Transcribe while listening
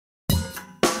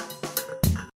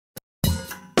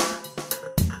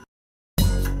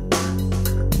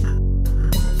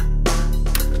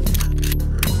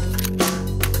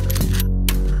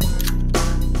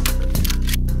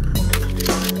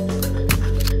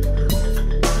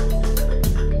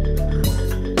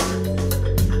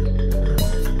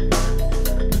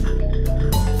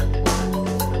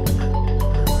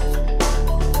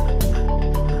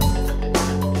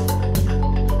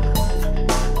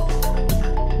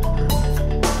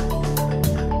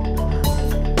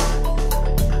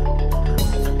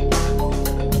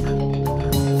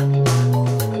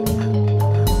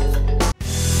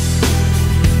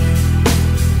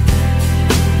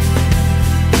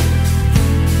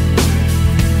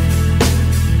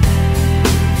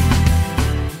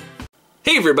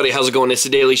Hey everybody, how's it going? It's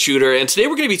the Daily Shooter, and today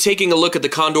we're going to be taking a look at the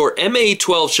Condor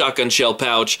MA12 shotgun shell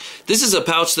pouch. This is a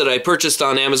pouch that I purchased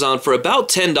on Amazon for about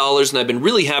 $10, and I've been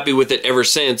really happy with it ever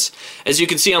since. As you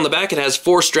can see on the back, it has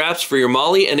 4 straps for your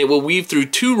MOLLE, and it will weave through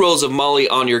 2 rows of MOLLE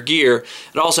on your gear.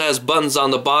 It also has buttons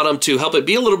on the bottom to help it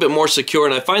be a little bit more secure,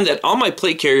 and I find that on my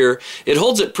plate carrier, it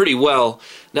holds it pretty well.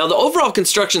 Now the overall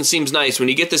construction seems nice. When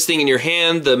you get this thing in your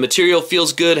hand, the material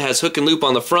feels good, has hook and loop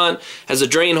on the front, has a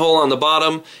drain hole on the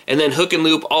bottom, and then hook and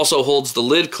loop also holds the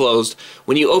lid closed.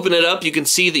 When you open it up, you can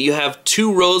see that you have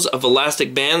 2 rows of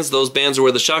elastic bands. Those bands are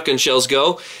where the shotgun shells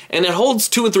go, and it holds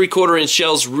 2 3/4 inch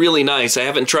shells really nice. I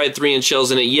haven't tried 3-inch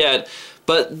shells in it yet.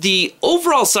 But the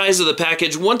overall size of the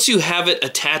package, once you have it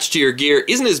attached to your gear,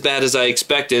 isn't as bad as I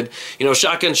expected. You know,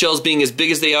 shotgun shells being as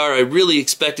big as they are, I really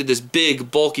expected this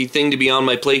big, bulky thing to be on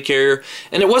my plate carrier,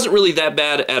 and it wasn't really that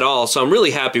bad at all, so I'm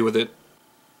really happy with it.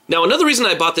 Now, another reason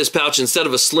I bought this pouch instead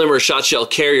of a slimmer shot shell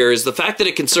carrier is the fact that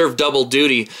it can serve double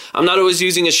duty. I'm not always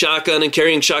using a shotgun and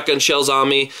carrying shotgun shells on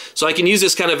me, so I can use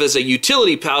this kind of as a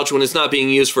utility pouch when it's not being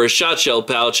used for a shot shell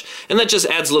pouch, and that just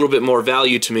adds a little bit more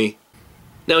value to me.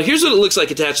 Now here's what it looks like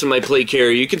attached to my plate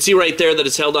carrier. You can see right there that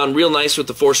it's held on real nice with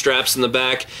the 4 straps in the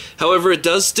back. However, it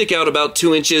does stick out about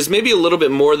 2 inches, maybe a little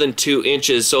bit more than 2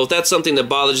 inches. So if that's something that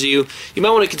bothers you, you might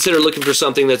want to consider looking for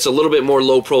something that's a little bit more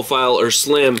low profile or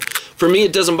slim. For me,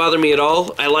 it doesn't bother me at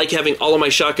all. I like having all of my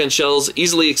shotgun shells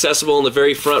easily accessible in the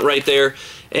very front right there.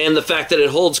 And the fact that it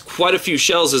holds quite a few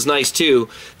shells is nice too.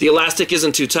 The elastic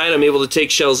isn't too tight. I'm able to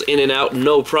take shells in and out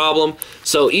no problem.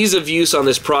 So ease of use on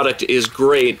this product is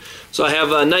great. So I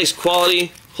have a nice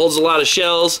quality, holds a lot of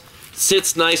shells,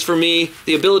 sits nice for me.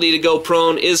 The ability to go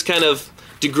prone is kind of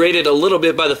degraded a little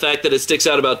bit by the fact that it sticks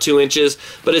out about 2 inches,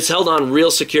 but it's held on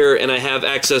real secure and I have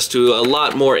access to a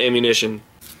lot more ammunition.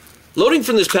 Loading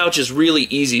from this pouch is really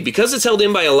easy. Because it's held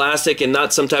in by elastic and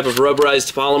not some type of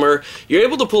rubberized polymer, you're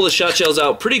able to pull the shot shells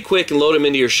out pretty quick and load them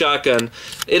into your shotgun.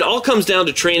 It all comes down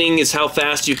to training, is how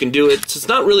fast you can do it. So it's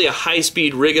not really a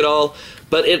high-speed rig at all,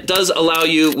 but it does allow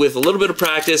you, with a little bit of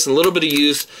practice and a little bit of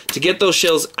use, to get those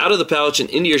shells out of the pouch and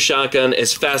into your shotgun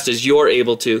as fast as you're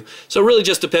able to. So it really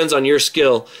just depends on your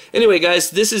skill. Anyway guys,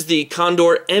 this is the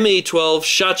Condor MA12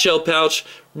 shot shell pouch.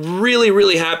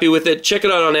 Really happy with it. Check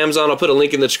it out on Amazon. I'll put a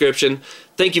link in the description.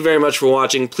 Thank you very much for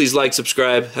watching. Please like,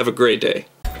 subscribe. Have a great day.